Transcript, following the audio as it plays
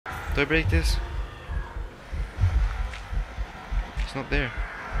Do I break this? It's not there.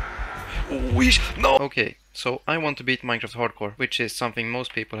 No! Okay, so I want to beat Minecraft Hardcore, which is something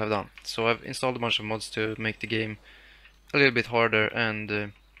most people have done. So I've installed a bunch of mods to make the game a little bit harder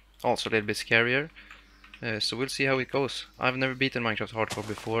and also a little bit scarier. So we'll see how it goes. I've never beaten Minecraft Hardcore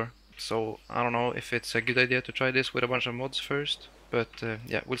before, so I don't know if it's a good idea to try this with a bunch of mods first. But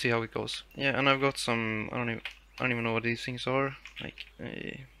yeah, we'll see how it goes. Yeah, and I've got some, I don't even know what these things are. Like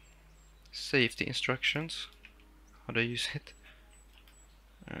safety instructions. How do I use it?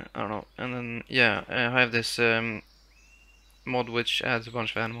 I don't know. And then yeah, I have this mod which adds a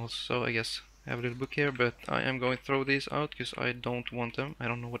bunch of animals. So I guess I have a little book here, but I am going to throw these out because I don't want them. I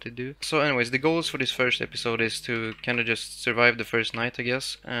don't know what they do. So anyways, the goals for this first episode is to kind of just survive the first night, I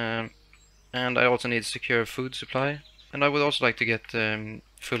guess. And I also need secure food supply. And I would also like to get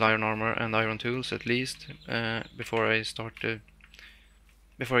full iron armor and iron tools at least before I start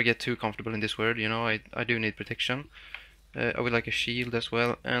before I get too comfortable in this world. You know, I do need protection. I would like a shield as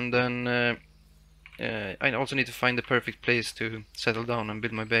well, and then I also need to find the perfect place to settle down and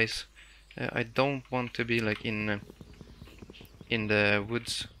build my base. I don't want to be like in the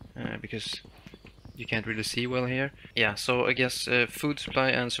woods because you can't really see well here. Yeah, so I guess food supply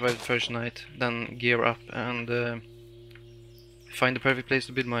and survive the first night, then gear up and find the perfect place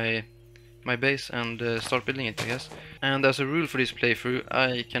to build my base and start building it, I guess. And as a rule for this playthrough,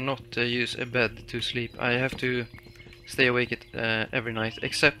 I cannot use a bed to sleep. I have to stay awake every night,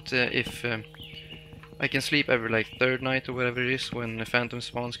 except if I can sleep every like third night or whatever it is when the phantom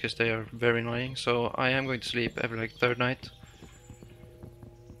spawns, because they are very annoying. So I am going to sleep every like third night.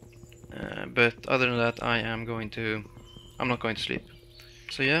 But other than that, I'm not going to sleep.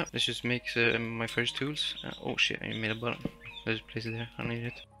 So yeah, let's just make my first tools. Oh shit, I made a button. Let's place it there, I need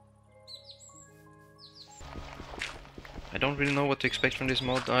it. I don't really know what to expect from this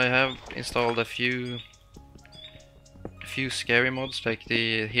mod. I have installed a few scary mods like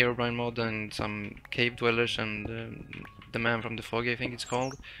the Herobrine mod and some cave dwellers and the man from the fog, I think it's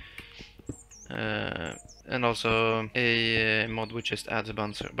called. And also a mod which just adds a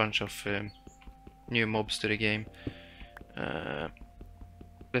bunch of new mobs to the game.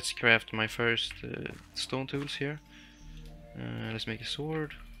 Let's craft my first stone tools here. Let's make a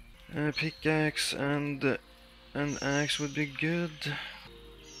sword. Pickaxe and an axe would be good.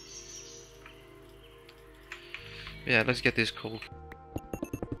 Yeah, let's get this coal.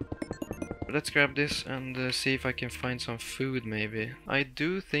 Let's grab this and see if I can find some food maybe. I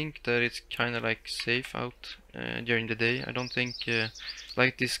do think that it's kind of like safe out during the day. I don't think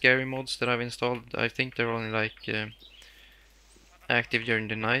like these scary mods that I've installed, I think they're only like active during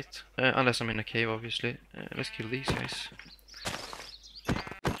the night, unless I'm in a cave obviously. Let's kill these guys.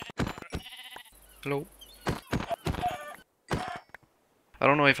 Hello. I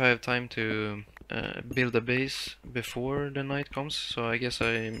don't know if I have time to build a base before the night comes, so I guess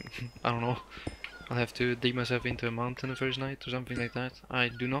I don't know. I'll have to dig myself into a mountain the first night or something like that. I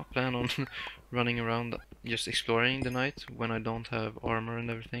do not plan on running around just exploring the night when I don't have armor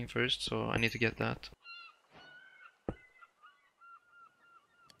and everything first, so I need to get that.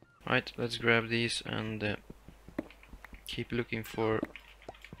 Right, let's grab these and keep looking for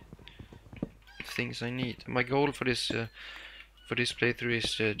things I need. My goal for this playthrough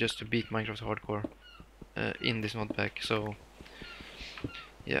is just to beat Minecraft Hardcore in this mod pack. So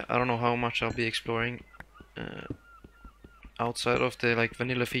yeah, I don't know how much I'll be exploring outside of the like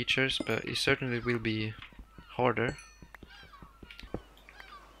vanilla features, but it certainly will be harder.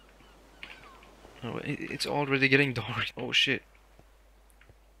 Oh, it's already getting dark. Oh shit.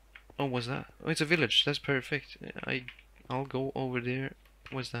 Oh, what's that? Oh, it's a village. That's perfect. I'll go over there.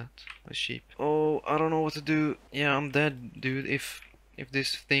 What's that? A sheep. Oh, I don't know what to do. Yeah, I'm dead, dude. If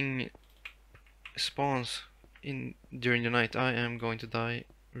this thing spawns during the night, I am going to die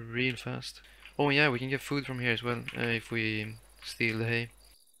real fast. Oh yeah, we can get food from here as well if we steal the hay.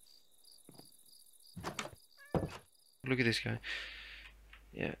 Look at this guy.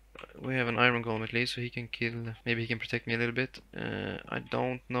 Yeah, we have an iron golem at least, so he can kill. Maybe he can protect me a little bit. I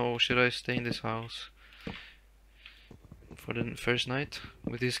don't know. Should I stay in this house for the first night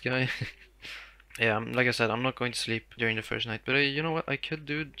with this guy? Yeah, like I said, I'm not going to sleep during the first night. But you know what I could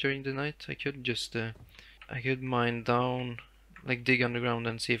do during the night? I could just I could mine down, like dig underground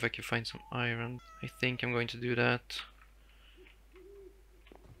and see if I can find some iron. I think I'm going to do that.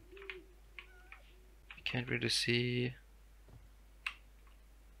 I can't really see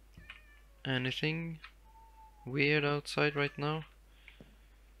anything weird outside right now.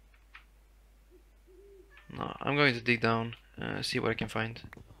 No, I'm going to dig down, see what I can find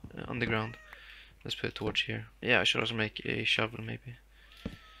on the ground. Let's put a torch here. Yeah, I should also make a shovel maybe.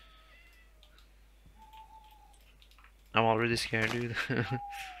 I'm already scared, dude.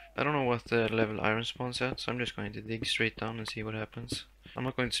 I don't know what the level iron spawns at, so I'm just going to dig straight down and see what happens. I'm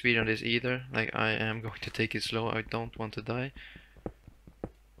not going to speed on this either, like I am going to take it slow, I don't want to die.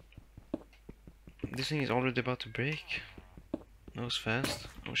 This thing is already about to break. That was fast.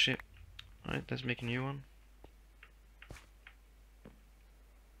 Oh shit. Alright, let's make a new one.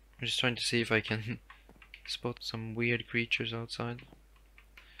 I'm just trying to see if I can spot some weird creatures outside.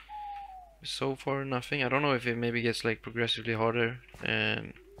 So far nothing. I don't know if it maybe gets like progressively harder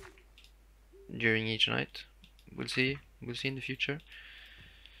during each night. We'll see. We'll see in the future.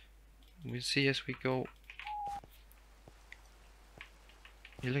 We'll see as we go.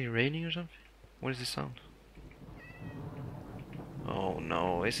 Is it like raining or something? What is this sound? Oh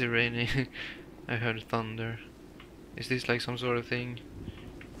no, is it raining? I heard thunder. Is this like some sort of thing?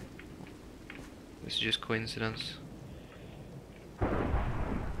 This is just coincidence.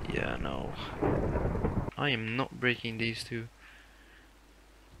 Yeah, no. I am not breaking these two.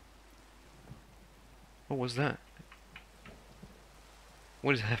 What was that?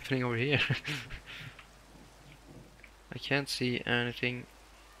 What is happening over here? I can't see anything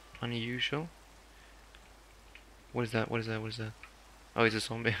unusual. What is that? What is that? What is that? Oh, it's a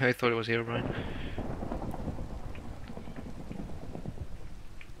zombie. I thought it was Herobrine.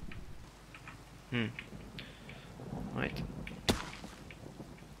 Right.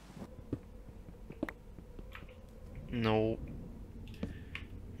 No.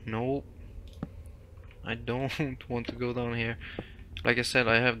 No. I don't want to go down here. Like I said,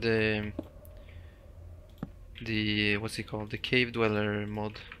 I have the what's it called? The cave dweller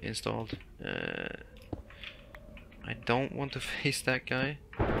mod installed. I don't want to face that guy.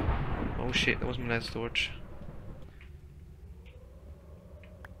 Oh shit, that was my last torch.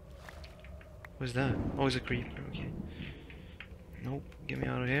 What's that? Oh, it's a creeper, okay. Nope, get me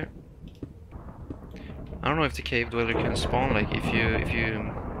out of here. I don't know if the cave dweller can spawn like if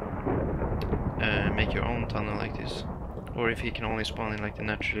you make your own tunnel like this, or if he can only spawn in like the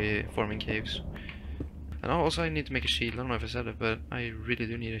naturally forming caves. And also I need to make a shield. I don't know if I said it, but I really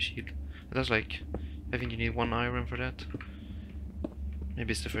do need a shield. That's like, I think you need 1 iron for that.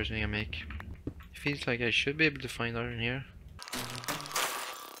 Maybe it's the first thing I make. It feels like I should be able to find iron here.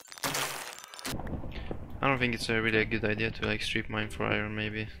 I don't think it's really a good idea to like strip mine for iron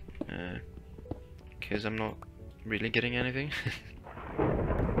maybe. Because I'm not really getting anything.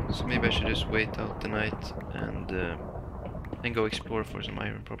 So maybe I should just wait out the night and go explore for some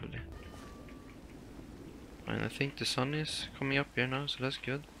iron probably. And I think the sun is coming up here now, so that's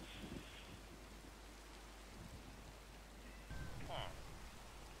good.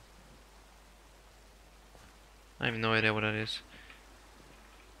 I have no idea what that is.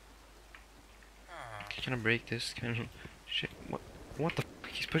 Can I break this? Can I... Shit, what the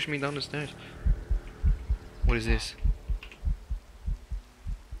f***? He's pushing me down the stairs. What is this?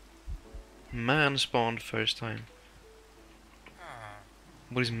 Man spawned first time.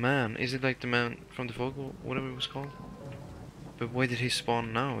 What is man? Is it like the man from the fog or whatever it was called? But why did he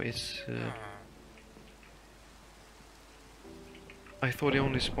spawn now? It's... I thought he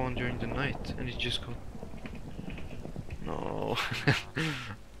only spawned during the night and he just got... No.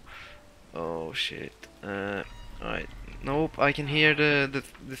 Oh shit. Alright. Nope, I can hear the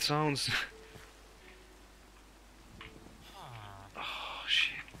sounds. Oh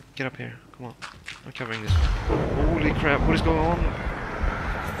shit. Get up here. Come on. I'm covering this one. Holy crap, what is going on?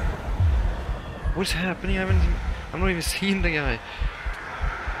 What's happening? I'm not even seeing the guy.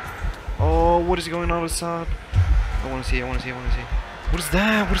 Oh, what is going on outside? I wanna see, I wanna see, I wanna see. What is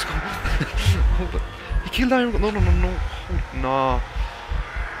that? What is going on? Hold on. He killed Iron. No, no, no, no. No.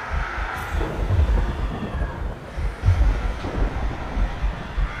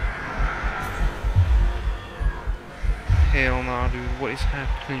 Hell no, dude. What is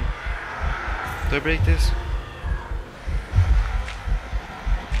happening? Do I break this?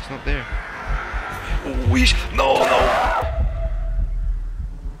 It's not there. Oh, no, no.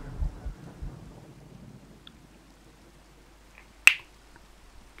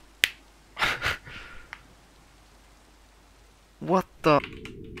 What the?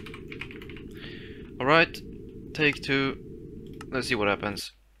 Alright, take 2. Let's see what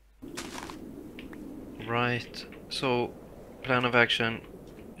happens. Right, so plan of action.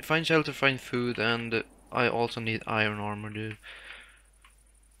 Find shelter, find food, and I also need iron armor, dude.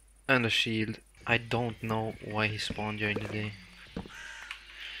 And a shield. I don't know why he spawned during the day.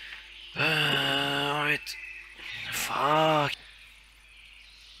 Alright. Fuck.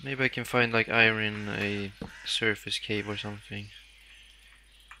 Maybe I can find like iron in a surface cave or something.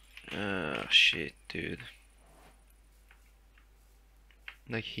 Shit, dude.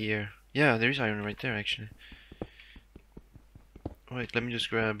 Like here. Yeah, there is iron right there actually. Alright, let me just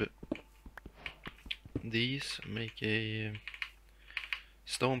grab these, make a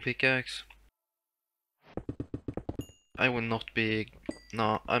stone pickaxe. I will not be...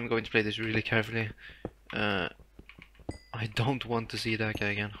 No, I'm going to play this really carefully. I don't want to see that guy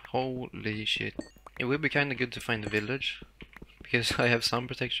again. Holy shit. It would be kinda good to find a village, because I have some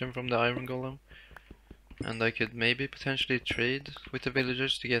protection from the iron golem. And I could maybe potentially trade with the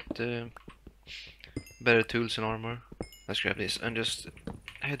villagers to get better tools and armor. Let's grab this and just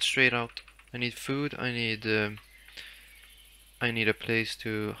head straight out. I need food, I need a place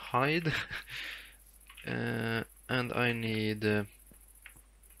to hide. And I need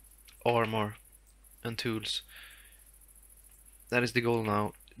armor and tools. That is the goal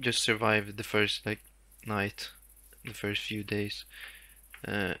now. Just survive the first night, the first few days.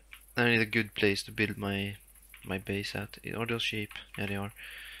 I need a good place to build my base at. Are those sheep? Yeah, they are.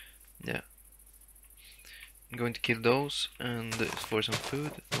 Yeah. I'm going to kill those and for some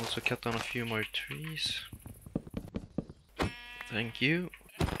food. Also cut down a few more trees. Thank you.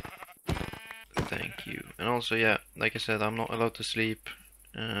 Thank you. And also, yeah, like I said, I'm not allowed to sleep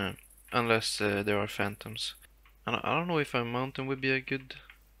unless there are phantoms. And I don't know if a mountain would be a good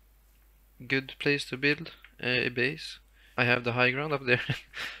place to build a base. I have the high ground up there,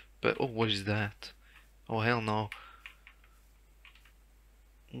 but oh, what is that? Oh, hell no.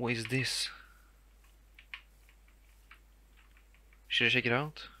 What is this? Should I check it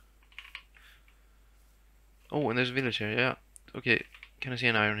out? Oh, and there's a village here, yeah. Okay, can I see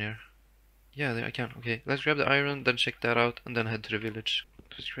an iron here? Yeah, there I can. Okay, let's grab the iron, then check that out, and then head to the village.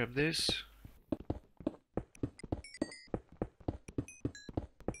 Let's grab this.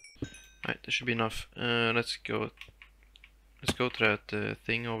 Right, there should be enough. Let's go to that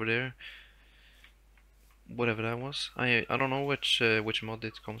thing over there. Whatever that was. I don't know which mod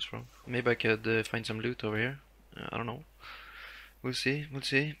it comes from. Maybe I could find some loot over here. I don't know. We'll see. We'll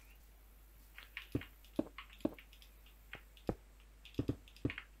see.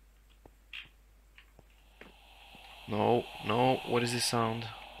 No, no. What is this sound?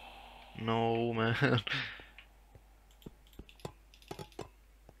 No, man.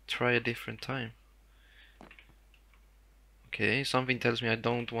 Try a different time. Okay, something tells me I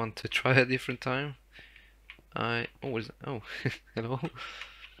don't want to try a different time. Oh, what is that? Oh, hello.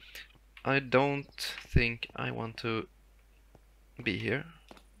 I don't think I want to be here.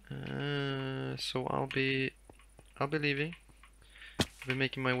 So I'll be leaving. I'll be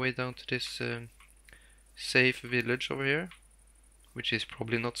making my way down to this safe village over here, which is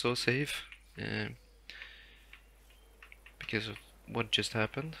probably not so safe because of what just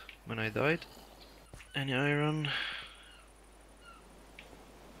happened when I died. Any iron?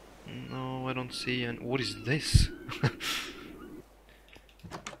 No, I don't see. And what is this?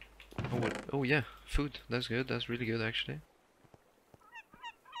 Oh yeah, food. That's good. That's really good actually.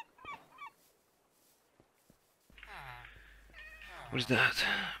 What is that?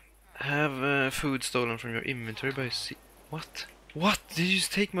 Have food stolen from your inventory by What? What? Did you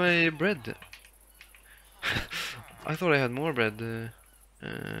just take my bread? I thought I had more bread.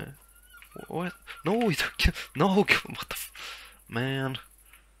 What? No, it took. No, what the man.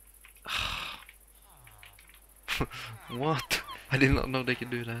 What? I did not know they could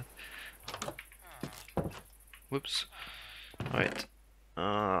do that. Whoops. Alright.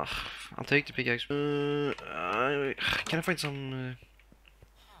 I'll take the pickaxe. Can I find some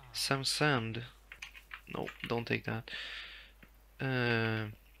sand? No, don't take that.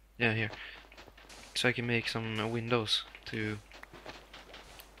 Yeah, here. So I can make some windows so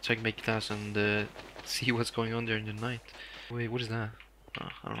I can make glass and see what's going on there in the night. Wait, what is that? I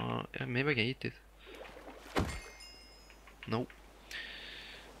don't know. Maybe I can eat it. Nope.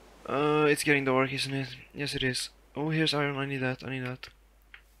 It's getting dark, isn't it? Yes, it is. Oh, here's iron. I need that. I need that.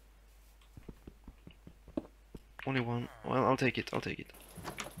 Only one. Well, I'll take it. I'll take it.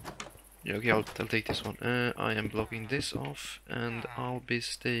 Yeah, okay, I'll take this one. I am blocking this off, and I'll be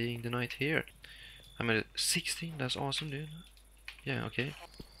staying the night here. I'm at 16. That's awesome, dude. Yeah, okay.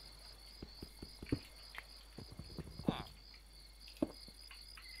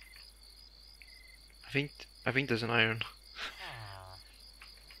 I think there's an iron.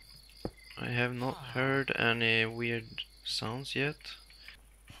 I have not heard any weird sounds yet.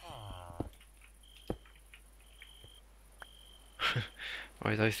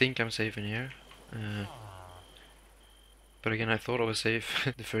 Right, I think I'm safe in here. But again, I thought I was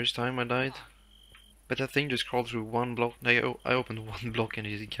safe the first time I died. But that thing just crawled through one block. I opened one block and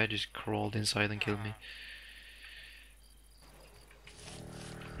the guy just crawled inside and killed me.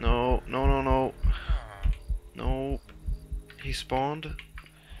 No, no, no, no. No. He spawned.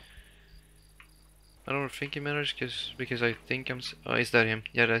 I don't think he matters because I think I'm. Oh, is that him?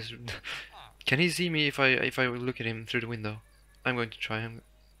 Yeah, that's. Can he see me if I look at him through the window? I'm going to try him.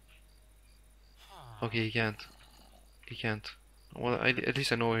 Okay, he can't. He can't. Well, at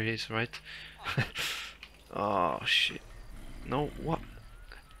least I know where he is, right? Oh shit. No, what?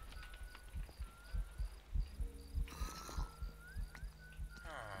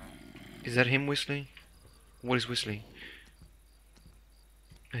 Is that him whistling? What is whistling?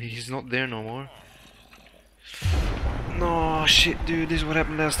 He's not there no more. No shit, dude. This is what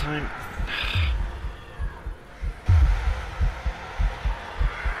happened last time.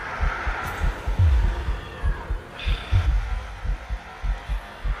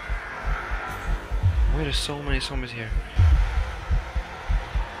 Why are there so many zombies here?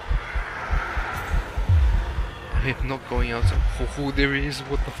 I'm not going outside. Oh, there he is.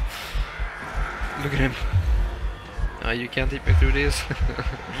 What the? Look at him. You can't hit me through this.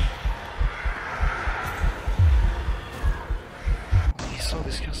 He's so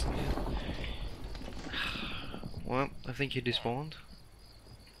disgusting. Well, I think he despawned.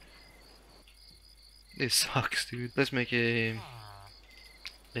 This sucks, dude. Let's make a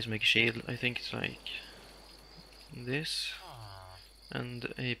shield. I think it's like this.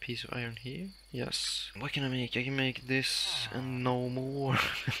 And a piece of iron here. Yes. What can I make? I can make this and no more.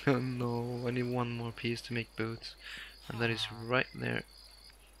 No, I need one more piece to make boots. And that is right there.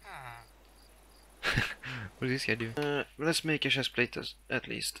 What does this guy do? Let's make a chest plate at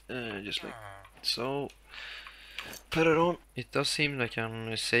least. Just like so. Put it on. It does seem like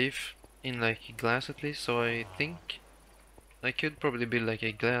I'm safe in like glass at least. So I think I could probably build like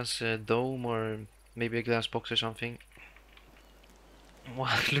a glass dome or maybe a glass box or something.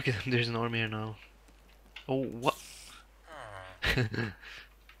 Wow, look at him, there's an army here now. Oh, what?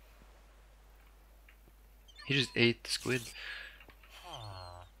 He just ate the squid.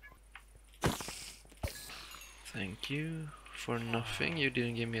 Thank you for nothing, you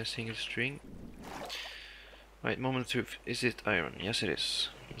didn't give me a single string. Right, moment of truth. Is it iron? Yes it is.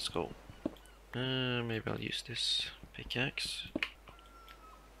 Let's go. Maybe I'll use this pickaxe.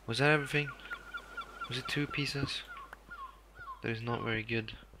 Was that everything? Was it 2 pieces? That is not very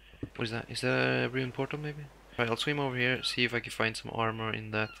good. What is that? Is that a ruined portal maybe? Right, I'll swim over here, see if I can find some armor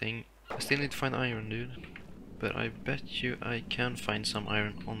in that thing. I still need to find iron, dude. But I bet you I can find some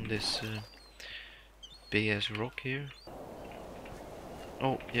iron on this big ass rock here.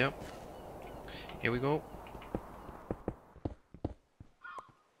 Oh, yeah. Here we go.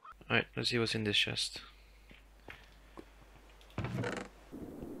 Alright, let's see what's in this chest.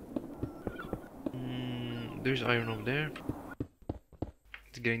 There's iron over there.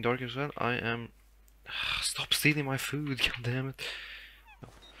 It's getting dark as well. I am... Stop stealing my food, god damn it.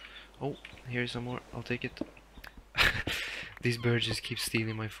 Oh, here's some more. I'll take it. These birds just keep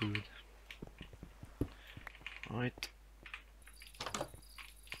stealing my food. Alright.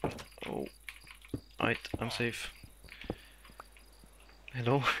 Oh. Alright, I'm safe.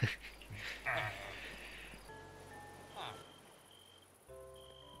 Hello?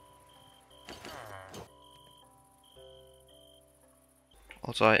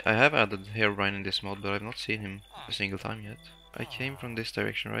 Also, I have added Herobrine in this mod, but I've not seen him a single time yet. I came from this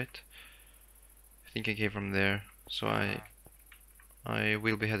direction, right? I think I came from there, so I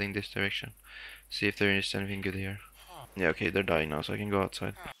will be heading this direction. See if there is anything good here. Yeah, okay, they're dying now, so I can go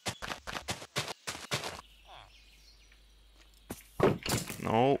outside.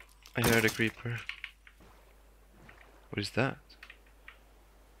 No, I heard a creeper. What is that?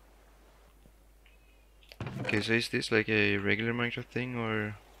 Okay, so is this like a regular Minecraft thing,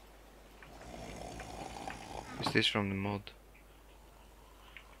 or is this from the mod?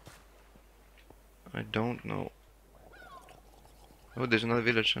 I don't know. Oh, there's another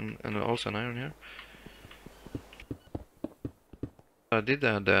village and also an iron here. I did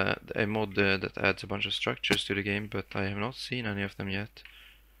add a mod that adds a bunch of structures to the game, but I have not seen any of them yet.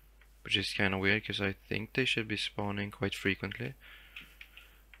 Which is kind of weird, because I think they should be spawning quite frequently.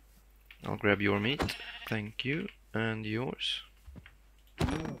 I'll grab your meat. Thank you. And yours.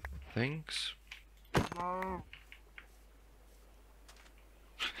 Thanks. I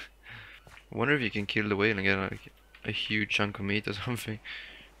wonder if you can kill the whale and get like a huge chunk of meat or something.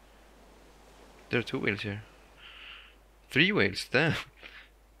 There are 2 whales here. 3 whales, damn.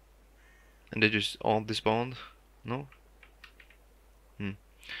 And they just all despawned? No?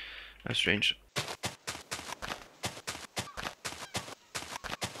 That's strange.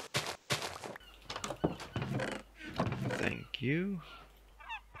 Thank you.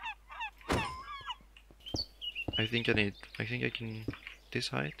 I think I can this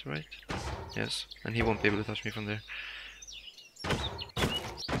height, right? Yes, and he won't be able to touch me from there.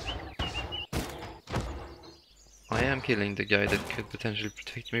 I am killing the guy that could potentially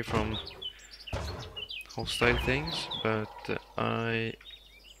protect me from hostile things, but I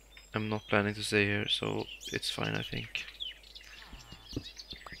am not planning to stay here, so it's fine, I think.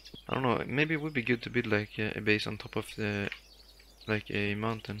 I don't know, maybe it would be good to build like a base on top of the, like a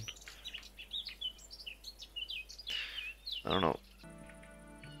mountain. I don't know.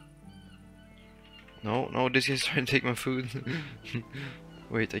 No, this guy's trying to take my food.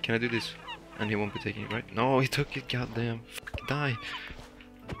 Wait, can I do this? And he won't be taking it, right? No, he took it, goddamn. Fuck, die.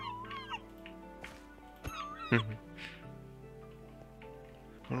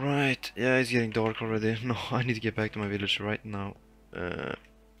 Alright, yeah, it's getting dark already. No, I need to get back to my village right now.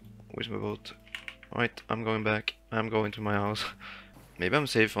 Where's my boat? Alright, I'm going back. I'm going to my house. Maybe I'm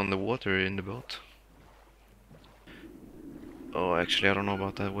safe on the water in the boat. Oh, actually, I don't know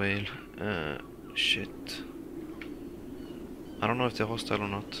about that whale. Shit. I don't know if they're hostile or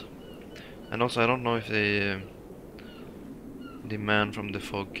not. And also, I don't know if they, the man from the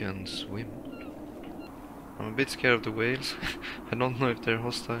fog can swim. I'm a bit scared of the whales. I don't know if they're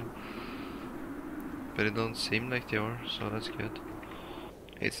hostile. But it don't seem like they are, so that's good.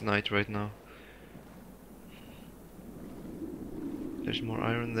 It's night right now. There's more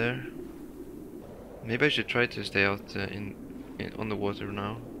iron there. Maybe I should try to stay out on the water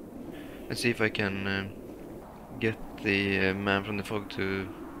now. And see if I can get the man from the fog to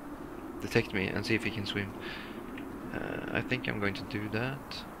detect me and see if he can swim. I think I'm going to do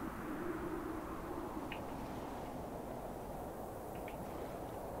that.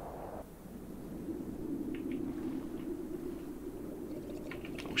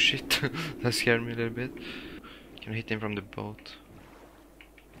 Oh shit, that scared me a little bit. Can I hit him from the boat?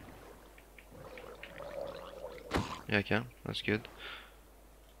 Yeah, I can. That's good.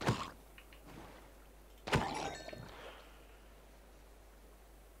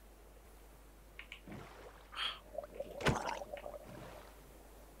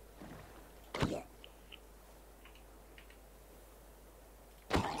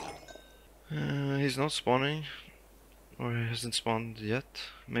 He's not spawning. Or he hasn't spawned yet.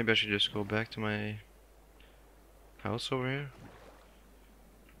 Maybe I should just go back to my house over here.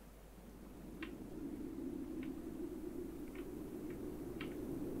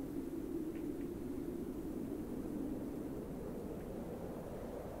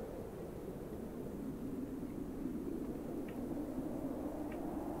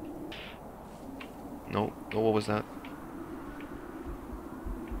 No, what was that?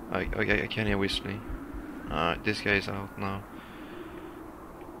 I can't hear whistling. This guy is out now.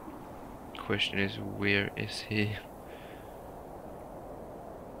 Question is, where is he?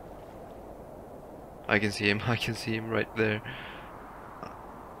 I can see him, I can see him right there.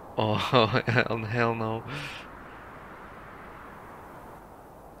 Oh, hell no.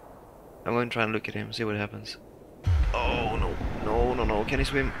 I'm going to try and look at him, see what happens. Oh no, can he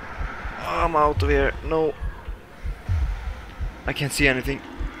swim? Oh, I'm out of here, no. I can't see anything.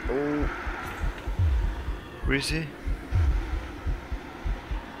 Oh. Where is he?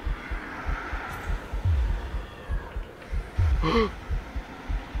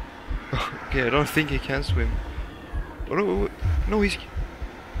 Okay, I don't think he can swim. Oh no, he's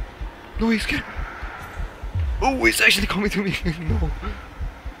scared. Oh, he's actually coming to me. No.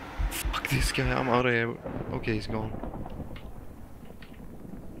 Fuck this guy, I'm out of here. Okay, he's gone.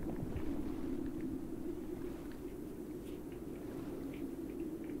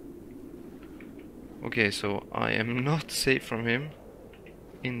 Okay, so I am not safe from him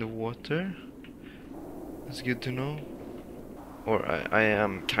in the water. That's good to know. Or I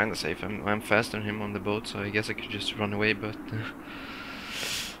am kinda safe. I'm faster than him on the boat, so I guess I could just run away, but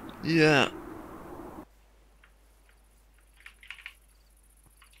yeah.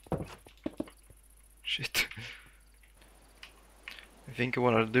 Shit. I think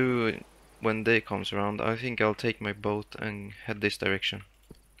what I'll do when day comes around, I think I'll take my boat and head this direction.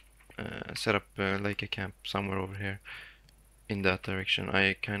 Set up like a camp somewhere over here in that direction.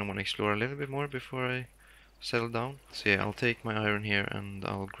 I kinda wanna explore a little bit more before I settle down. So yeah, I'll take my iron here and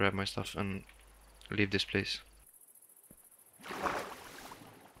I'll grab my stuff and leave this place.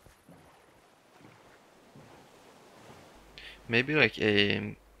 Maybe like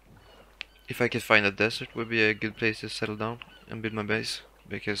if I could find a desert would be a good place to settle down and build my base,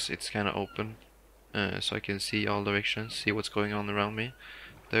 because it's kind of open, so I can see all directions, see what's going on around me.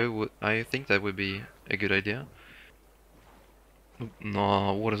 I think that would be a good idea.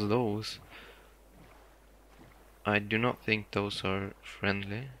 No, what is those? I do not think those are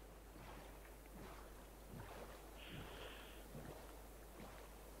friendly.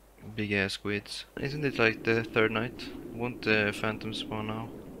 Big ass squids. Isn't it like the third night? Won't the phantom spawn now?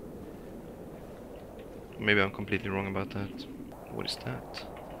 Maybe I'm completely wrong about that. What is that?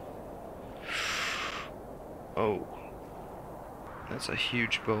 Oh, that's a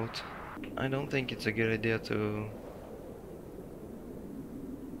huge boat. I don't think it's a good idea to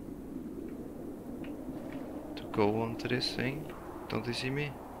go onto this thing. Don't they see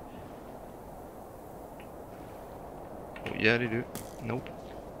me? Oh yeah, they do. Nope.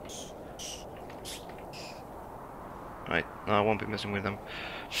 Right, no, I won't be messing with them.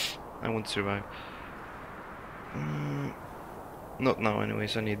 I won't survive. Not now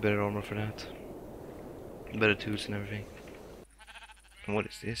anyways, I need better armor for that. Better tools and everything. And what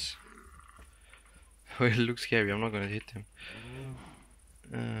is this? Oh, it looks scary, I'm not gonna hit him.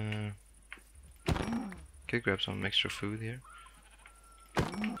 Could grab some extra food here.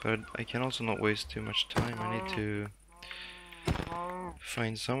 But I can also not waste too much time. I need to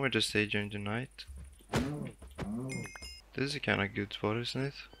find somewhere to stay during the night. This is a kind of good spot, isn't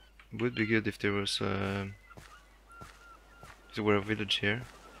it? Would be good if there was if there were a village here.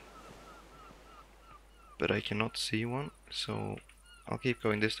 But I cannot see one, so I'll keep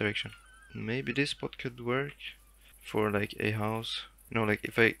going this direction. Maybe this spot could work for like a house. No, like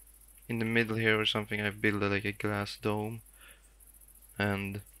if I in the middle here or something, I've built like a glass dome,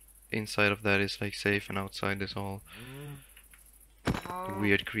 and inside of that is like safe, and outside is all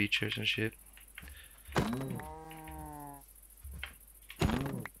weird creatures and shit.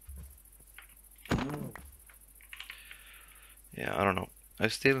 Yeah, I don't know. I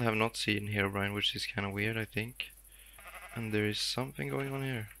still have not seen Herobrine, which is kind of weird, I think. And there is something going on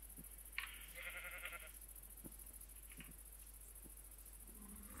here.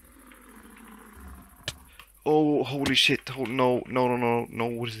 Oh, holy shit. Oh, no, no, no, no, no,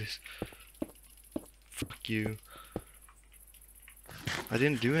 what is this? Fuck you. I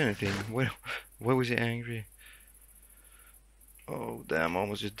didn't do anything. Why was he angry? Oh, damn, I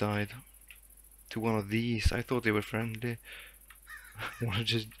almost just died. To one of these. I thought they were friendly.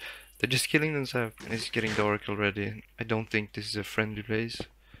 They're just killing themselves. And it's getting dark already. I don't think this is a friendly place.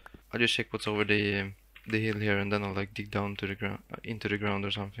 I'll just check what's over the hill here, and then I'll like dig down to the ground, into the ground or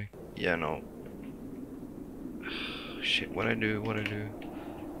something. Yeah, no. Shit, what I do?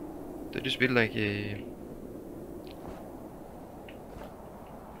 They just build like a...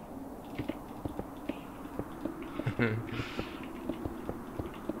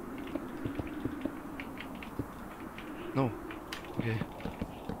 No. Okay.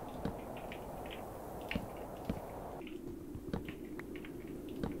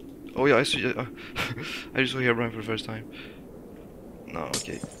 Oh yeah, I see. I just saw Herobrine for the first time. No,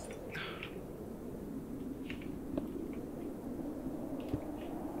 okay.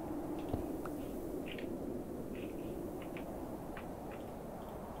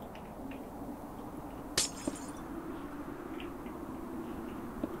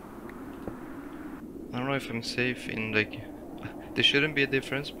 I don't know if I'm safe in like... There shouldn't be a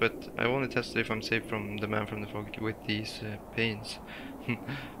difference, but I want to test if I'm safe from the man from the fog with these panes.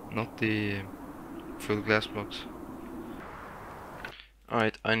 Not the full glass blocks.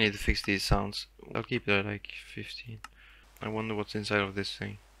 Alright, I need to fix these sounds. I'll keep it at like 15. I wonder what's inside of this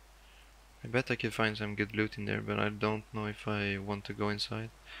thing. I bet I could find some good loot in there, but I don't know if I want to go inside.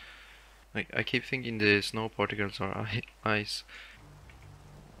 Like, I keep thinking the snow particles are ice.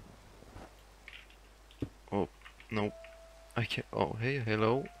 Oh, no. I can't. Oh, hey,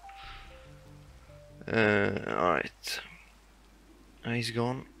 hello. Alright. He's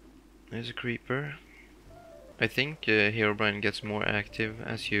gone. There's a creeper. I think Herobrine gets more active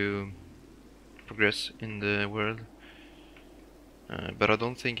as you progress in the world. But I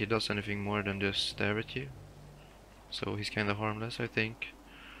don't think he does anything more than just stare at you. So he's kinda harmless, I think.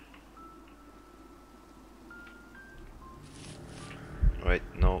 Right,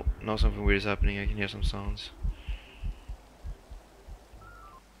 no, now something weird is happening. I can hear some sounds.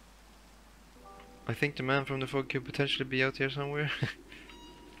 I think the man from the fog could potentially be out here somewhere.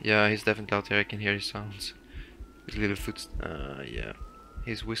 Yeah, he's definitely out here. I can hear his sounds. His little yeah.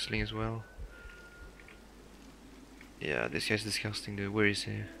 He's whistling as well. Yeah, this guy's disgusting, dude. Where is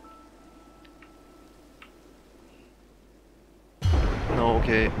he? No,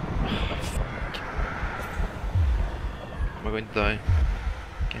 okay. Fuck. Am I going to die?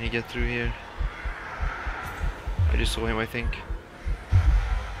 Can he get through here? I just saw him, I think.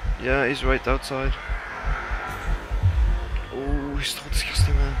 Yeah, he's right outside. Oh, he's so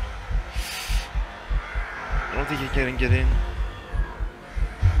disgusting, man. I don't think he can get in.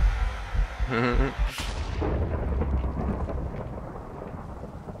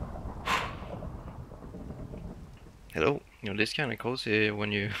 Hello. You know, this kind of cozy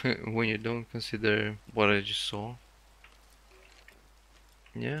when you when you don't consider what I just saw.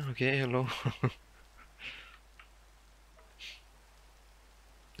 Yeah. Okay. Hello.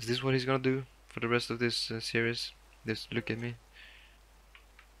 Is this what he's gonna do for the rest of this series? Just look at me.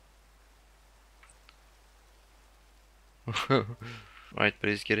 Right, but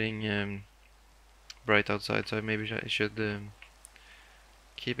it's getting bright outside, so maybe I should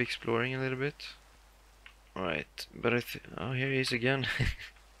keep exploring a little bit. Right, but oh, here he is again.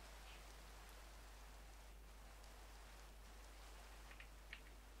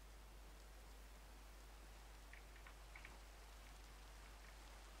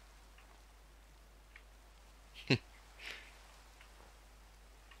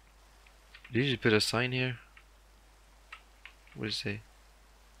 Did you put a sign here? What does it say?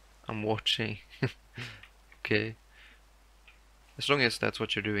 I'm watching. Okay. As long as that's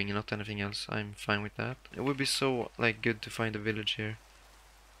what you're doing and not anything else, I'm fine with that. It would be so like good to find a village here.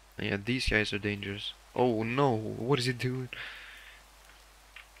 And yeah, these guys are dangerous. Oh no, what is he doing?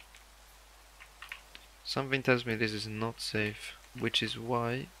 Something tells me this is not safe, which is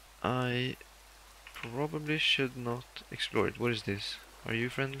why I probably should not explore it. What is this? Are you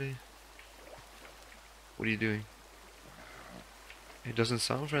friendly? What are you doing? It doesn't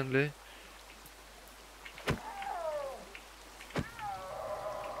sound friendly.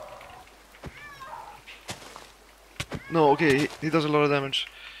 No, okay, he does a lot of damage.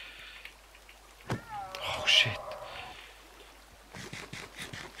 Oh shit.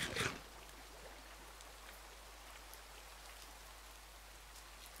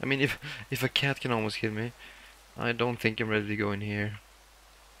 I mean, if a cat can almost kill me, I don't think I'm ready to go in here.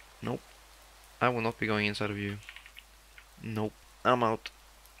 Nope. I will not be going inside of you. Nope. I'm out.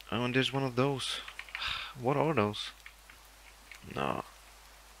 Oh, and there's one of those. What are those? Nah.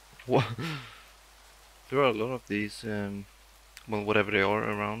 What? There are a lot of these, well, whatever they are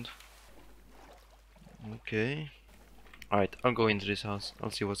around. Okay. Alright, I'll go into this house. I'll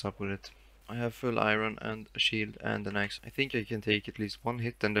see what's up with it. I have full iron and a shield and an axe. I think I can take at least one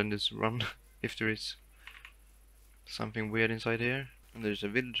hit and then just run if there is something weird inside here. And there's a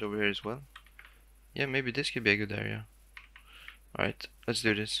village over here as well. Yeah, maybe this could be a good area. Alright, let's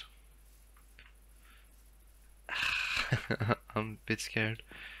do this. I'm a bit scared.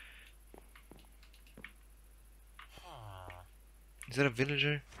 Is that a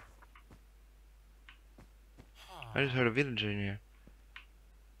villager? I just heard a villager in here.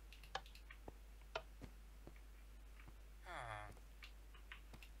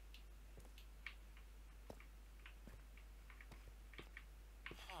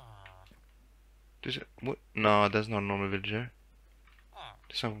 What? No, that's not a normal villager.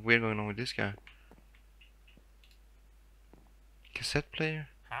 There's something weird going on with this guy. Cassette player?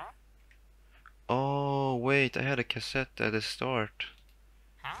 Oh, wait, I had a cassette at the start.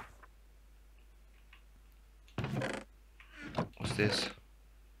 What's this?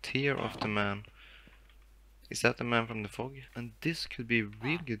 Tear of the Man. Is that the man from the fog? And this could be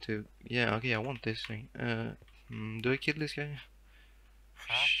real good too. Yeah, okay, I want this thing. Do I kill this guy?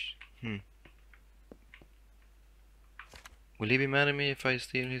 Will he be mad at me if I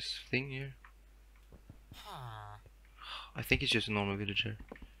steal his thing here? I think he's just a normal villager.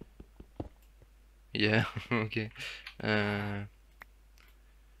 Yeah, okay. Alright.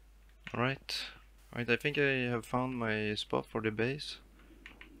 Alright, I think I have found my spot for the base.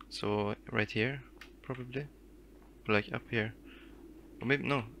 So, right here, probably. Like up here. Or maybe,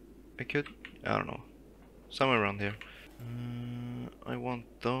 no. I could, I don't know. Somewhere around here. I want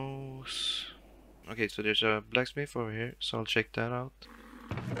those. Okay, so there's a blacksmith over here, so I'll check that out.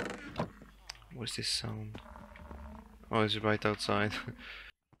 What's this sound? Oh, it's right outside.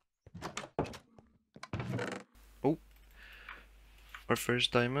 Oh! Our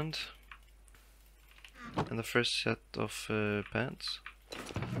first diamond. And the first set of pants.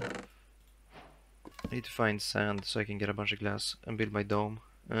 I need to find sand so I can get a bunch of glass and build my dome.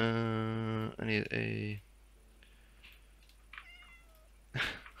 I need a...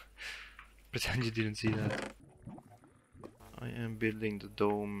 Pretend you didn't see that. I am building the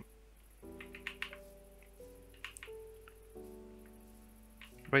dome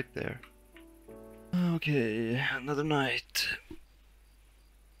right there. Okay, another night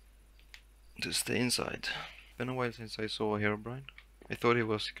to stay inside. Been a while since I saw Herobrine. I thought he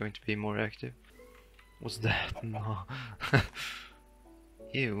was going to be more active. What's that? No.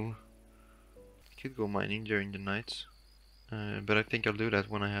 Ew. I could go mining during the nights, but I think I'll do that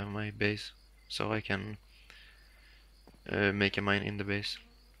when I have my base, so I can make a mine in the base.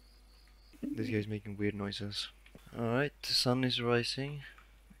 This guy's making weird noises. Alright, the sun is rising,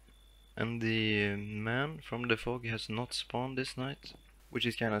 and the man from the fog has not spawned this night, which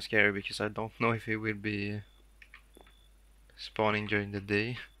is kind of scary because I don't know if he will be spawning during the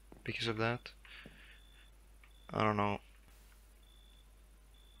day because of that. I don't know.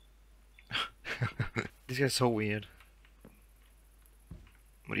 This guy's so weird.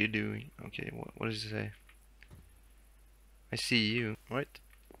 What are you doing? Okay, what does it say? I see you. Right.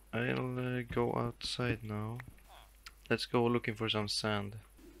 I'll go outside now. Let's go looking for some sand.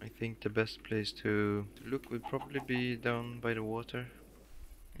 I think the best place to look would probably be down by the water.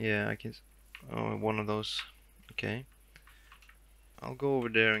 Yeah, I can. Oh, one of those. Okay. I'll go over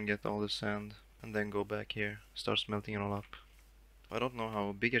there and get all the sand and then go back here. Start smelting it all up. I don't know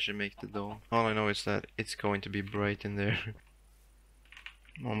how big I should make the dome. All I know is that it's going to be bright in there.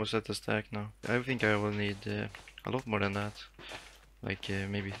 I'm almost at the stack now. I think I will need a lot more than that. Like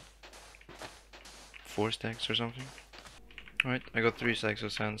maybe 4 stacks or something. Alright, I got 3 stacks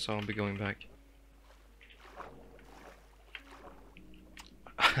of sand, so I'll be going back.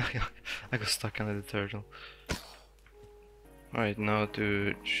 I got stuck under the turtle. Alright, now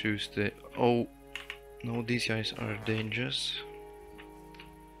to choose the... Oh! No, these guys are dangerous.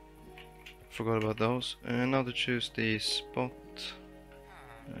 Forgot about those. And now to choose the spot.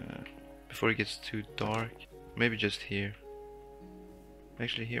 Before it gets too dark. Maybe just here.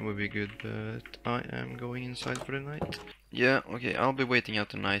 Actually here would be good, but I am going inside for the night. Yeah, okay, I'll be waiting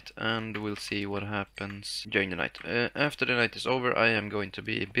out the night and we'll see what happens during the night. After the night is over, I am going to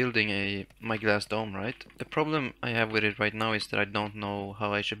be building my glass dome, right? The problem I have with it right now is that I don't know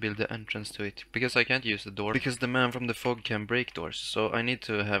how I should build the entrance to it. Because I can't use the door, because the man from the fog can break doors. So I need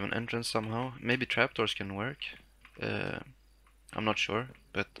to have an entrance somehow. Maybe trapdoors can work. I'm not sure,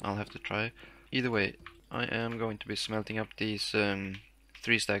 but I'll have to try. Either way, I am going to be smelting up these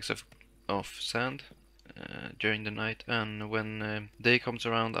 3 stacks of sand during the night, and when day comes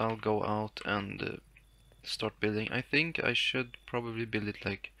around I'll go out and start building. I think I should probably build it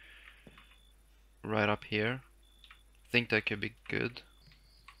like right up here. I think that could be good.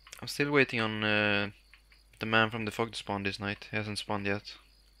 I'm still waiting on the man from the fog to spawn this night. He hasn't spawned yet.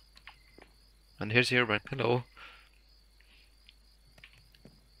 And here's Herobrine. Hello.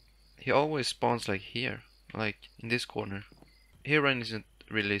 He always spawns like here, like in this corner. Herobrine isn't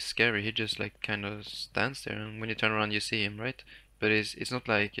really scary, he just like kind of stands there and when you turn around you see him, right? But it's not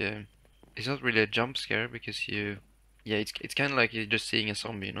like it's not really a jump scare because it's kind of like you're just seeing a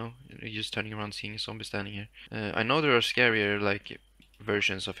zombie, you know? You're just turning around seeing a zombie standing here. I know there are scarier like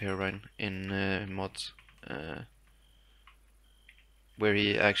versions of Herobrine in mods where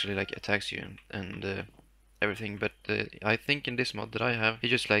he actually like attacks you and everything, but I think in this mod that I have, he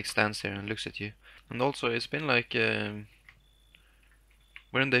just like stands there and looks at you. And also it's been like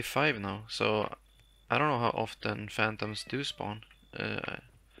we're in day 5 now, so I don't know how often phantoms do spawn. I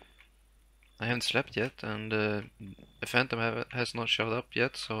haven't slept yet, and the phantom has not showed up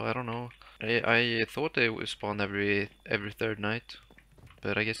yet, so I don't know. I thought they would spawn every 3rd night,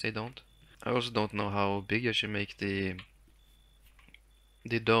 but I guess they don't. I also don't know how big I should make the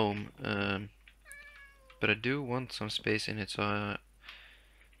dome, but I do want some space in it, so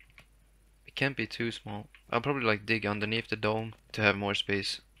it can't be too small. I'll probably like dig underneath the dome to have more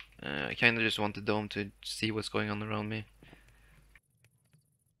space. I kinda just want the dome to see what's going on around me.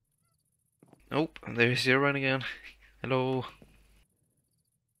 Nope, there's Herobrine again. Hello.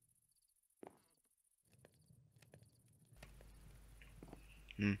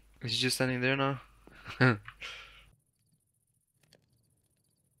 Is he just standing there now?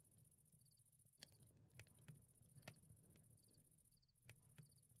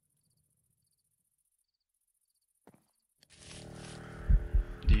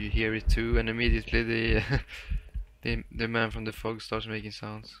 Do you hear it too? And immediately the the man from the fog starts making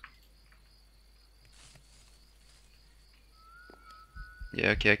sounds.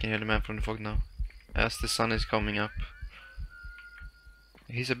 Yeah, okay, I can hear the man from the fog now. As the sun is coming up.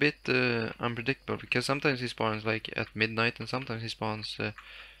 He's a bit unpredictable because sometimes he spawns like at midnight and sometimes he spawns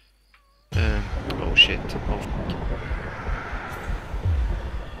oh shit. Oh fuck.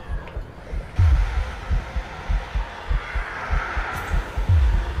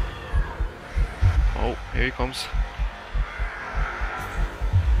 Oh, here he comes.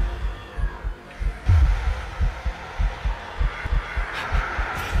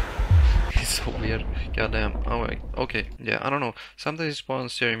 He's so weird. Goddamn. Oh wait. Okay. Yeah, I don't know. Sometimes he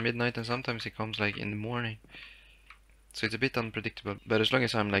spawns during midnight and sometimes he comes like in the morning. So it's a bit unpredictable. But as long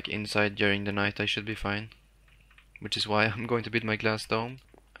as I'm like inside during the night I should be fine. Which is why I'm going to build my glass dome.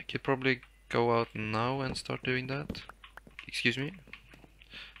 I could probably go out now and start doing that. Excuse me.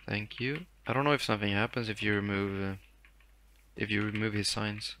 Thank you. I don't know if something happens if you remove his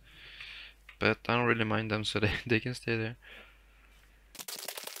signs, but I don't really mind them, so they can stay there.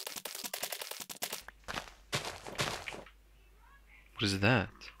 What is that?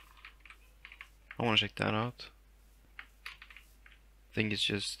 I want to check that out. I think it's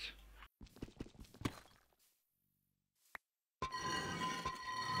just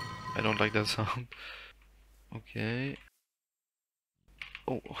I don't like that sound. Okay.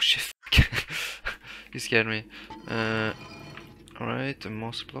 Oh, oh shit. You scared me. Alright, a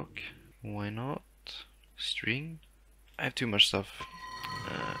moss block. Why not? String. I have too much stuff.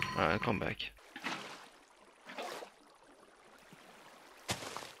 I'll come back.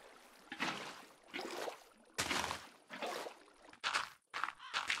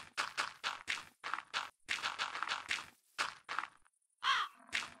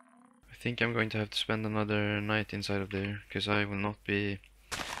 I think I'm going to have to spend another night inside of there, because I will not be...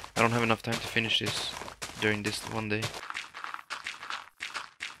 I don't have enough time to finish this during this one day.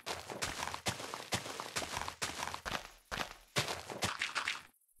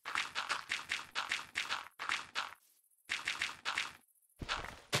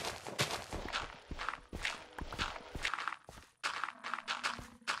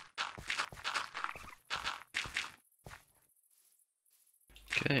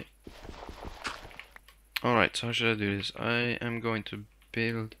 Okay. Alright, so how should I do this? I am going to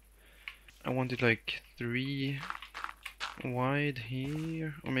build... I want it like 3 wide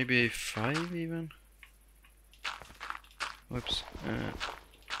here, or maybe 5 even? Whoops.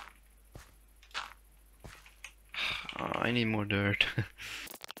 I need more dirt.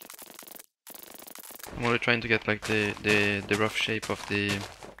 I'm only trying to get like the rough shape of the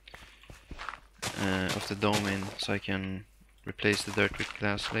dome in, so I can replace the dirt with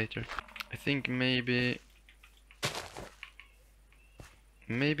glass later. I think maybe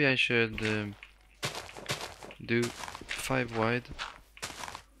I should do 5 wide,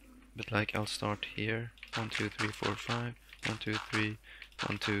 but like I'll start here. 1, 2, 3, 4, 5. 1, 2, 3.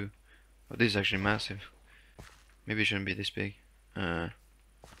 1, 2. Oh, this is actually massive. Maybe it shouldn't be this big. I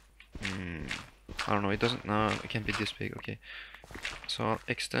don't know. It doesn't. No, it can't be this big. Okay. So I'll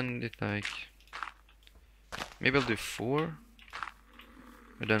extend it like. Maybe I'll do 4.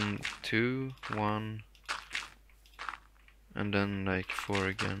 And then 2, 1. And then like 4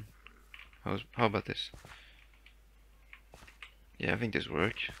 again. How about this? Yeah, I think this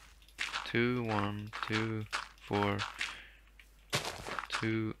works. 2, 1, 2, 4.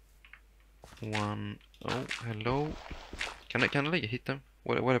 2, 1. Oh, hello. Can I like hit them?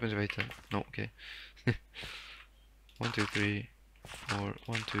 What happens if I hit them? No, okay. 1, 2, 3, 4.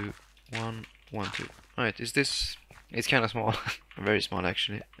 1, 2, 1, 1, 2. Alright, is this... It's kind of small. Very small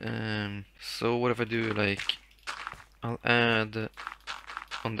actually. So what if I do like... I'll add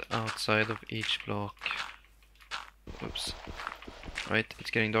on the outside of each block. Oops. Right,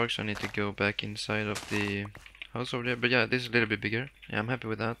 it's getting dark, so I need to go back inside of the house over there. But yeah, this is a little bit bigger. Yeah, I'm happy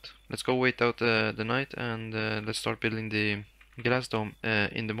with that. Let's go wait out the night and let's start building the glass dome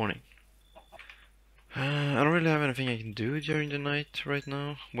in the morning. I don't really have anything I can do during the night right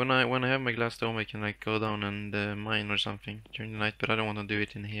now. When I have my glass dome, I can like go down and mine or something during the night, but I don't want to do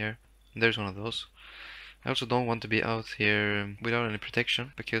it in here. There's one of those. I also don't want to be out here without any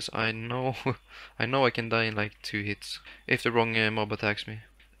protection, because I know I know I can die in like 2 hits if the wrong mob attacks me.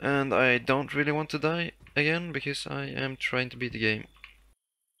 And I don't really want to die again, because I am trying to beat the game.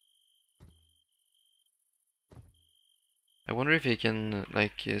 I wonder if he can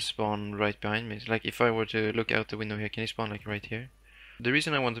like spawn right behind me. Like if I were to look out the window here, can he spawn like right here? The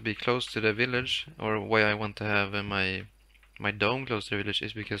reason I want to be close to the village, or why I want to have my dome close to the village,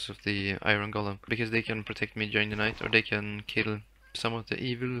 is because of the iron golem. Because they can protect me during the night, or they can kill some of the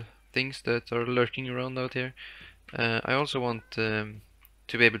evil things that are lurking around out here. I also want to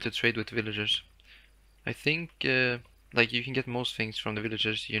be able to trade with villagers. I think like you can get most things from the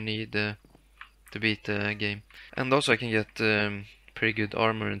villagers you need to beat the game. And also I can get pretty good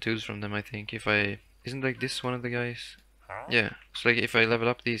armor and tools from them, I think. If I... Isn't like this one of the guys? Yeah, so like if I level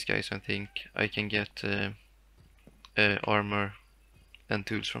up these guys, I think I can get armor and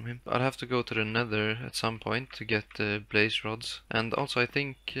tools from him. I'll have to go to the nether at some point to get blaze rods. And also I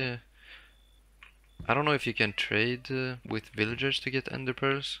think... I don't know if you can trade with villagers to get ender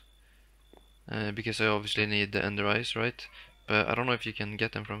pearls. Because I obviously need the ender eyes, right? But I don't know if you can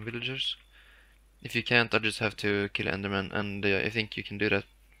get them from villagers. If you can't, I just have to kill enderman, and I think you can do that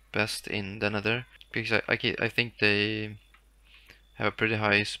best in the nether. Because I think they have a pretty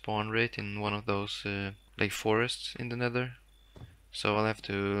high spawn rate in one of those like forests in the nether. So I'll have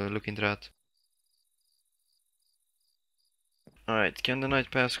to look into that. Alright, can the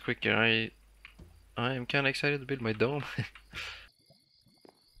night pass quicker? I am kinda excited to build my dome.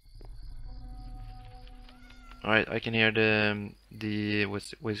 Alright, I can hear the what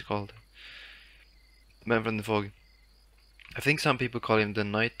is it called? Man from the fog. I think some people call him the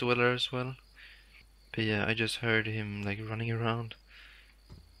night dweller as well. But yeah, I just heard him like running around.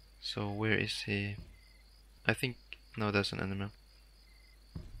 So where is he? I think... No, that's an enderman.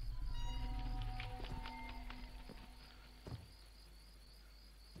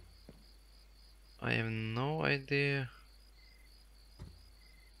 I have no idea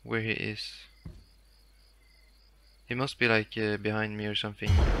where he is. He must be like behind me or something.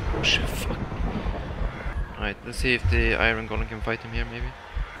 Oh shit, fuck. Alright, let's see if the iron golem can fight him here, maybe.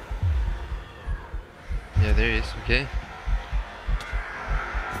 Yeah, there he is, okay.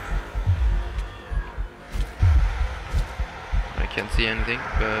 I can't see anything,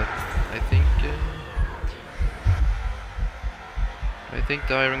 but I think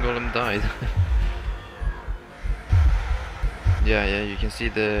the iron golem died. Yeah, you can see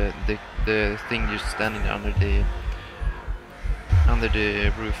the thing just standing under the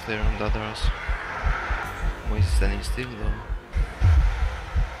roof there on the other house. Why is he standing still though?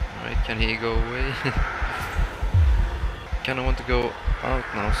 Alright, can he go away? Kinda want to go out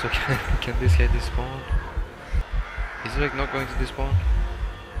now, so can this guy despawn? Is he like not going to despawn?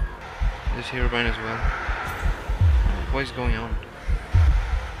 There's Herobrine as well. What is going on?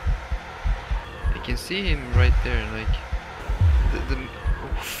 I can see him right there, like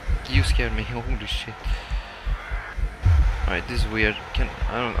you scared me. Holy shit. Alright, this is weird.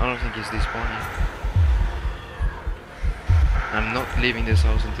 I don't think he's despawning. I'm not leaving this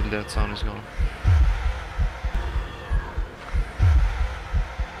house until that sound is gone.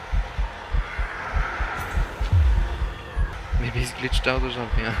 Maybe he's glitched out or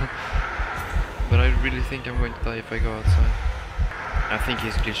something. But I really think I'm going to die if I go outside. I think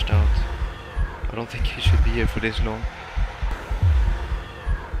he's glitched out. I don't think he should be here for this long.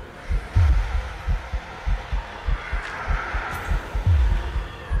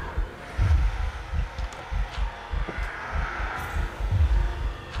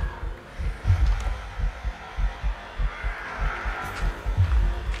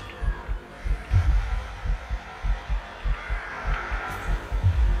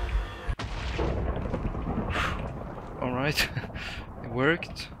 Alright, it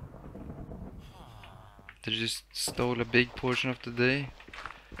worked. They just stole a big portion of the day.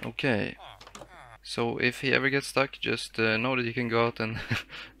 Okay, so if he ever gets stuck, just know that you can go out and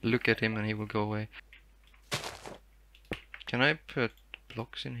look at him and he will go away. Can I put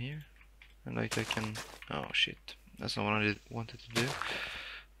blocks in here? And like I can... Oh shit, that's not what I wanted to do.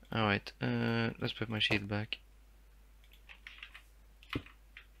 Alright, let's put my shield back.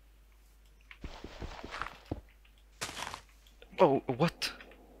 Oh, what?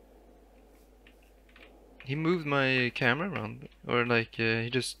 He moved my camera around, or like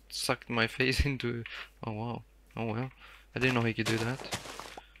he just sucked my face into... Oh wow, oh well, I didn't know he could do that.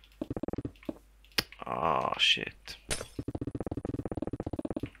 Ah, shit.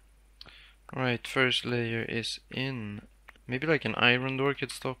 Alright, first layer is in. Maybe like an iron door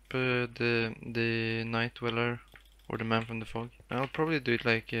could stop the night dweller or the man from the fog. I'll probably do it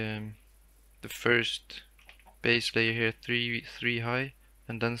like the first base layer here, three high,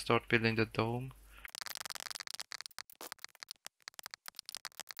 and then start building the dome.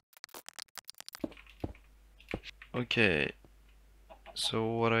 Okay, so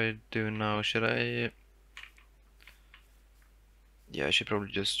what I do now, should I... Yeah, I should probably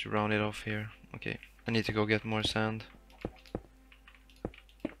just round it off here. Okay, I need to go get more sand.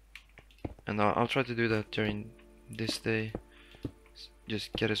 And I'll try to do that during this day.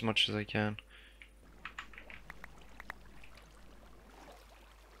 Just get as much as I can.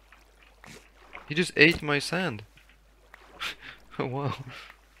 He just ate my sand. Oh wow.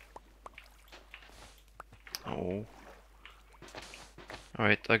 Oh.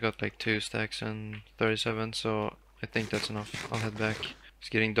 Alright, I got like 2 stacks and 37, so I think that's enough. I'll head back. It's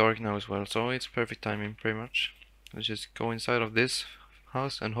getting dark now as well, so it's perfect timing pretty much. Let's just go inside of this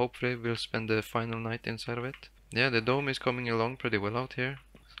house and hopefully we'll spend the final night inside of it. Yeah, the dome is coming along pretty well out here.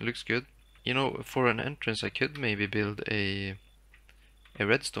 It looks good. You know, for an entrance I could maybe build a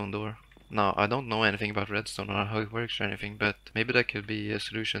redstone door. Now, I don't know anything about redstone or how it works or anything, but maybe that could be a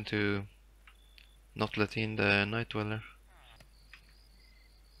solution to not let in the night dweller.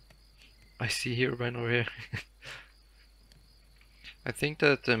 I see Herobrine over here. I think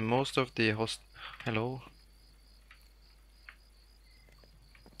that most of the Hello?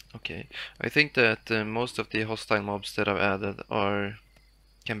 Okay. I think that most of the hostile mobs that I've added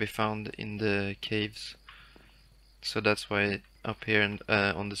can be found in the caves. So that's why up here and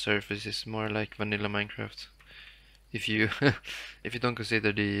on the surface is more like vanilla Minecraft. If you if you don't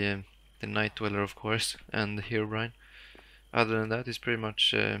consider the night dweller, of course, and the Herobrine. Other than that, it's pretty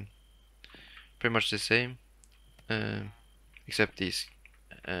much the same, except these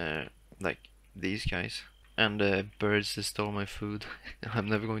like these guys and the birds that stole my food. I'm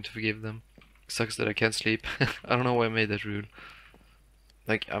never going to forgive them. Sucks that I can't sleep. I don't know why I made that rule.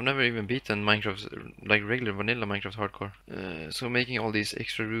 Like, I've never even beaten Minecraft, like regular vanilla Minecraft hardcore. So making all these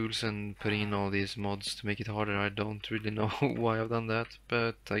extra rules and putting in all these mods to make it harder, I don't really know why I've done that.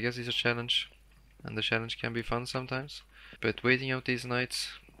 But I guess it's a challenge, and the challenge can be fun sometimes. But waiting out these nights,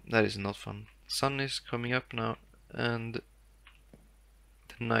 that is not fun. Sun is coming up now, and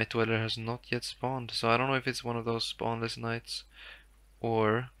the night dweller has not yet spawned. So I don't know if it's one of those spawnless nights,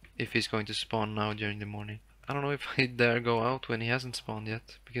 or if he's going to spawn now during the morning. I don't know if I dare go out when he hasn't spawned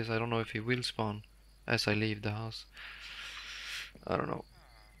yet, because I don't know if he will spawn as I leave the house. I don't know.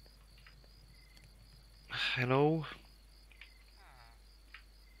 Hello?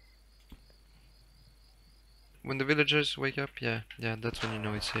 When the villagers wake up, yeah, that's when you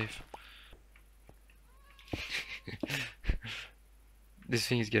know it's safe. This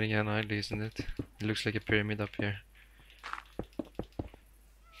thing is getting an ugly, isn't it? It looks like a pyramid up here.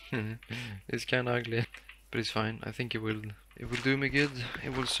 It's kinda ugly, but it's fine. I think it will do me good.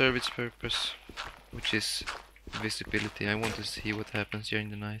 It will serve its purpose, which is visibility. I want to see what happens during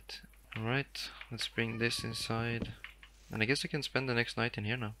the night. Alright, let's bring this inside. And I guess I can spend the next night in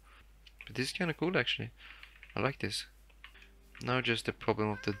here now. But this is kinda cool actually. I like this. Now just the problem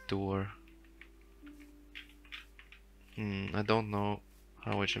of the door. I don't know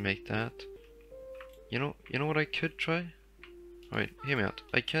how I should make that. You know what I could try? Alright, hear me out.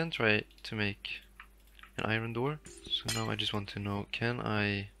 I can try to make an iron door. So now I just want to know, can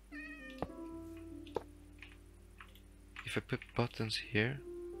I... If I put buttons here...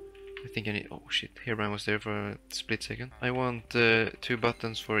 I think I need... Oh shit, Herobrine was there for a split second. I want 2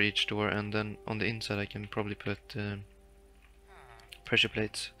 buttons for each door, and then on the inside I can probably put pressure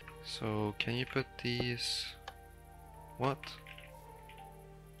plates. So can you put these... What?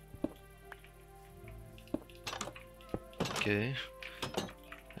 Okay,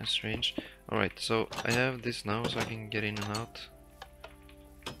 that's strange. Alright, so I have this now so I can get in and out.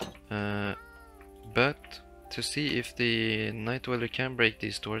 But to see if the night dweller can break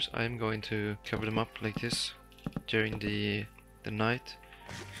these doors, I'm going to cover them up like this during the night.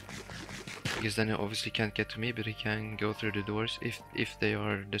 Because then he obviously can't get to me, but he can go through the doors if they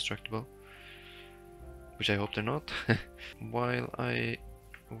are destructible. Which I hope they're not. While I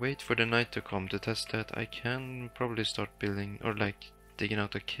wait for the night to come to test that, I can probably start building, or like digging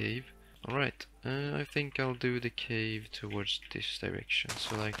out a cave. Alright, I think I'll do the cave towards this direction.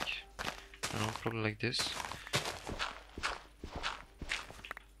 So like, I don't know, probably like this.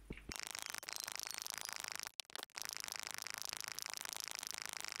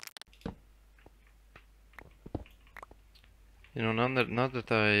 You know, now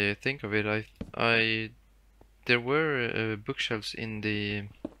that I think of it, there were bookshelves in the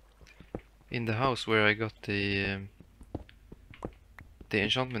house where I got the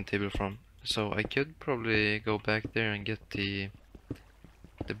enchantment table from. So I could probably go back there and get the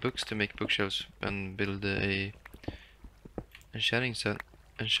books to make bookshelves and build a enchanting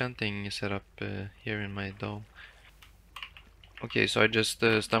setup here in my dome. Okay, so I just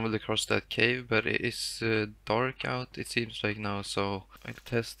stumbled across that cave, but it is dark out, it seems like now, so I'll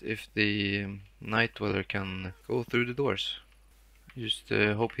test if the night dweller can go through the doors. Just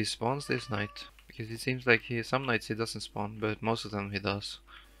hope he spawns this night, because it seems like some nights he doesn't spawn, but most of them he does.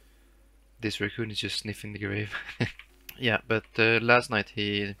 This raccoon is just sniffing the grave. Yeah, but last night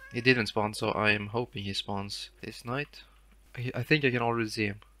he didn't spawn, so I am hoping he spawns this night. I think I can already see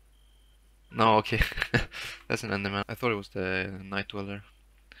him. No, okay. That's an enderman. I thought it was the night dweller.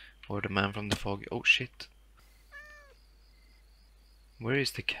 Or the man from the fog. Oh shit. Where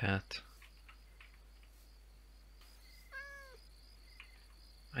is the cat?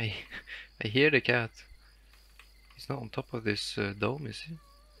 I hear the cat. He's not on top of this dome, is he?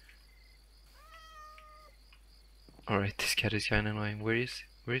 Alright, this cat is kinda annoying. Where is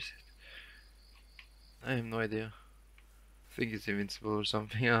it? I have no idea. I think it's invincible or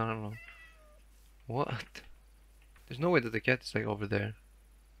something, I don't know. What? There's no way that the cat is like over there.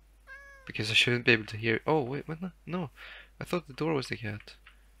 Because I shouldn't be able to hear. Oh, wait, what? No. I thought the door was the cat.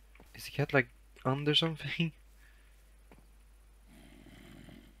 Is the cat like under something?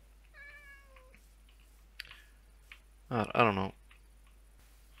 I don't know.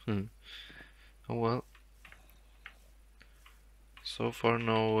 Oh well. So far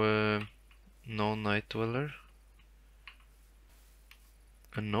no night dweller.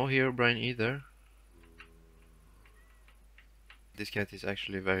 And no Herobrine either. This cat is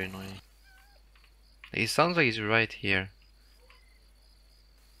actually very annoying. He sounds like he's right here.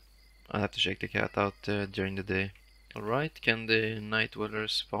 I'll have to check the cat out during the day. Alright, can the night dweller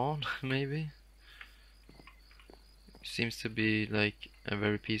spawn, maybe? Seems to be like a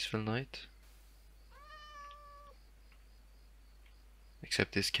very peaceful night.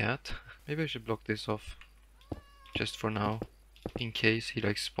 Except this cat. Maybe I should block this off. Just for now. In case he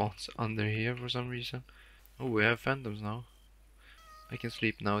like spawns under here for some reason. Oh, we have phantoms now. I can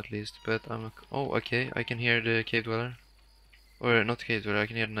sleep now at least, but I'm... Oh, okay, I can hear the cave dweller. Or not the cave dweller, I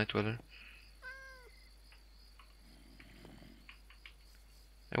can hear the night dweller.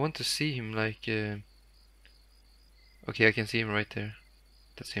 I want to see him like... Okay, I can see him right there.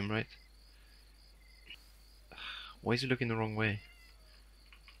 That's him, right? Why is he looking the wrong way?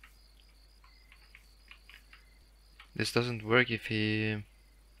 This doesn't work if he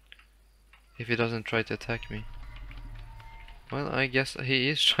doesn't try to attack me. Well, I guess he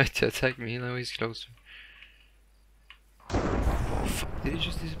is trying to attack me, now he's closer. Oh, fuck, did he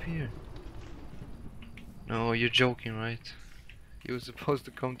just disappear? No, you're joking, right? He was supposed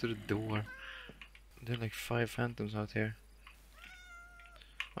to come to the door. There are like 5 phantoms out here.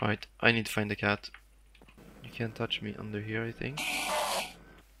 Alright, I need to find the cat. You can't touch me under here, I think.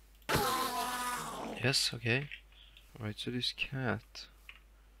 Yes, okay. Alright, so this cat.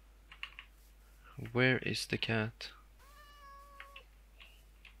 Where is the cat?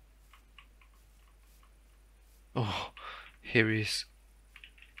 Oh, here he is.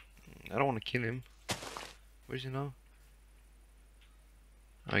 I don't want to kill him. Where is he now?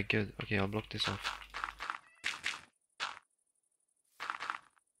 Alright, good. Okay, I'll block this off.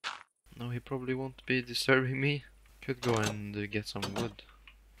 No, he probably won't be disturbing me. Could go and get some wood.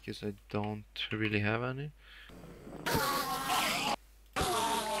 Because I don't really have any.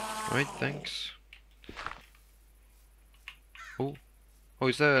 Right, thanks. Oh. Oh,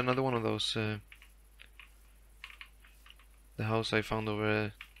 is that another one of those... the house I found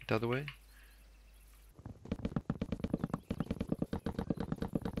over the other way?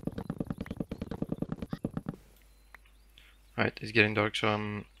 Right, it's getting dark, so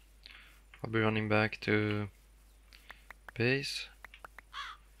I'll be running back to base.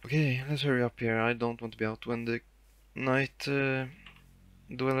 Okay, let's hurry up here. I don't want to be out when the night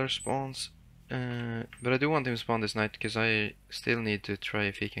dweller spawns. But I do want him to spawn this night, because I still need to try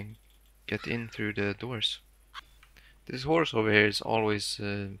if he can get in through the doors. This horse over here is always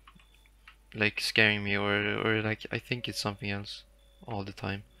like scaring me, or like I think it's something else all the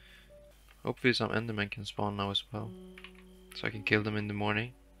time. Hopefully some endermen can spawn now as well, so I can kill them in the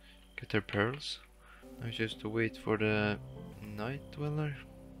morning, get their pearls. Now it's just to wait for the night dweller.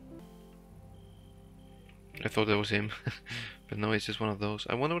 I thought that was him, but no, it's just one of those.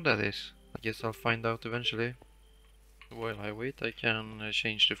 I wonder what that is. I guess I'll find out eventually. While I wait, I can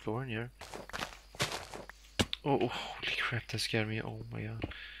change the floor in here. Oh, holy crap, that scared me. Oh my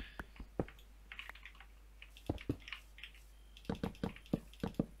god.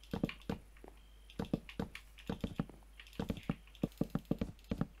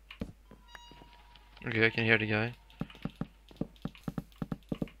 Okay, I can hear the guy.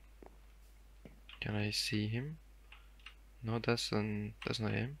 Can I see him? No, that's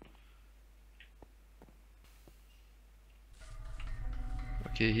not him.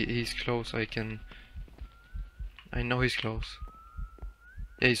 Okay, he's close. I know he's close.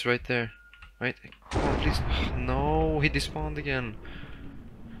 Yeah, he's right there. Right? Come on, please. No, he despawned again.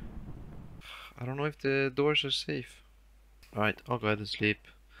 I don't know if the doors are safe. Alright, I'll go ahead and sleep.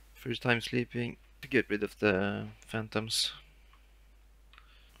 First time sleeping to get rid of the phantoms.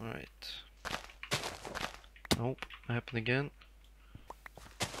 Alright. Nope, happened again.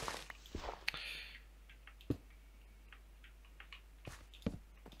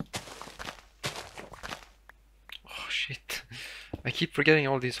 Oh shit. I keep forgetting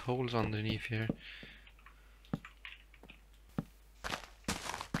all these holes underneath here.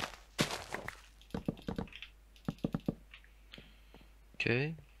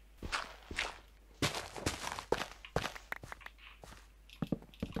 Okay.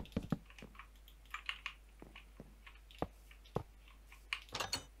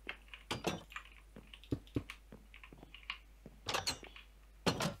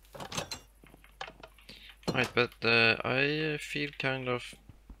 Right, but I feel kind of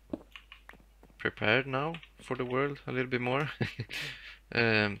prepared now for the world a little bit more.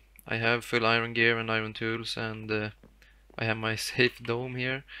 I have full iron gear and iron tools, and I have my safe dome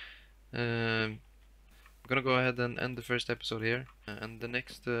here. I'm gonna go ahead and end the first episode here, and the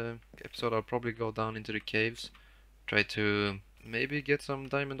next episode I'll probably go down into the caves, try to maybe get some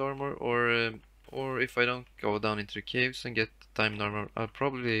diamond armor, or if I don't go down into the caves and get diamond armor, I'll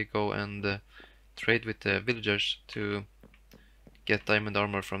probably go and trade with the villagers to get diamond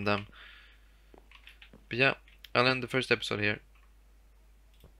armor from them. But yeah, I'll end the first episode here.